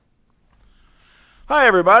Hi,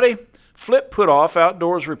 everybody. Flip Putthoff,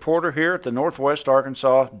 outdoors reporter here at the Northwest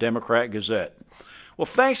Arkansas Democrat-Gazette. Well,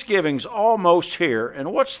 Thanksgiving's almost here,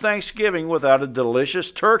 and what's Thanksgiving without a delicious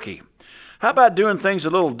turkey? How about doing things a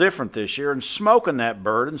little different this year and smoking that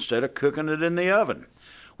bird instead of cooking it in the oven?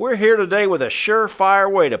 We're here today with a surefire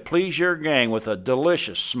way to please your gang with a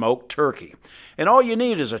delicious smoked turkey. And all you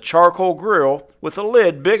need is a charcoal grill with a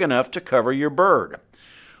lid big enough to cover your bird.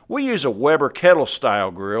 We use a Weber kettle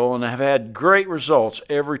style grill and have had great results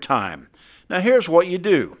every time. Now here's what you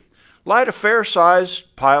do. Light a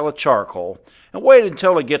fair-sized pile of charcoal and wait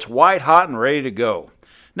until it gets white hot and ready to go.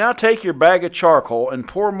 Now take your bag of charcoal and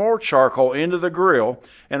pour more charcoal into the grill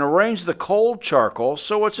and arrange the cold charcoal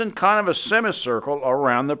so it's in kind of a semicircle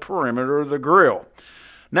around the perimeter of the grill.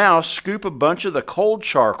 Now scoop a bunch of the cold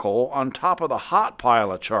charcoal on top of the hot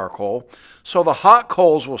pile of charcoal so the hot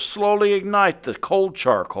coals will slowly ignite the cold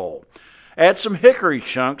charcoal. Add some hickory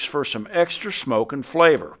chunks for some extra smoke and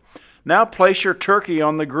flavor. Now place your turkey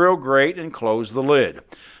on the grill grate and close the lid.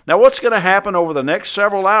 Now what's going to happen over the next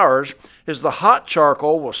several hours is the hot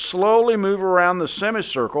charcoal will slowly move around the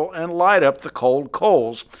semicircle and light up the cold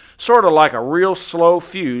coals, sort of like a real slow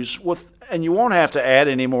fuse, and you won't have to add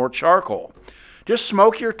any more charcoal. Just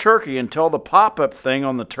smoke your turkey until the pop-up thing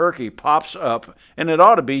on the turkey pops up, and it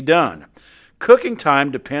ought to be done. Cooking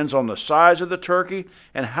time depends on the size of the turkey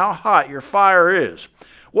and how hot your fire is.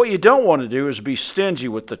 What you don't want to do is be stingy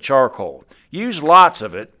with the charcoal. Use lots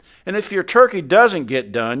of it, and if your turkey doesn't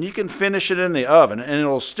get done, you can finish it in the oven and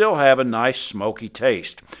it'll still have a nice smoky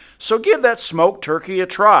taste. So give that smoked turkey a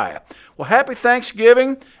try. Well, happy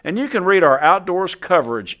Thanksgiving, and you can read our outdoors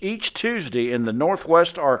coverage each Tuesday in the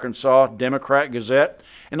Northwest Arkansas Democrat-Gazette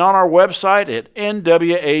and on our website at nwadg.com.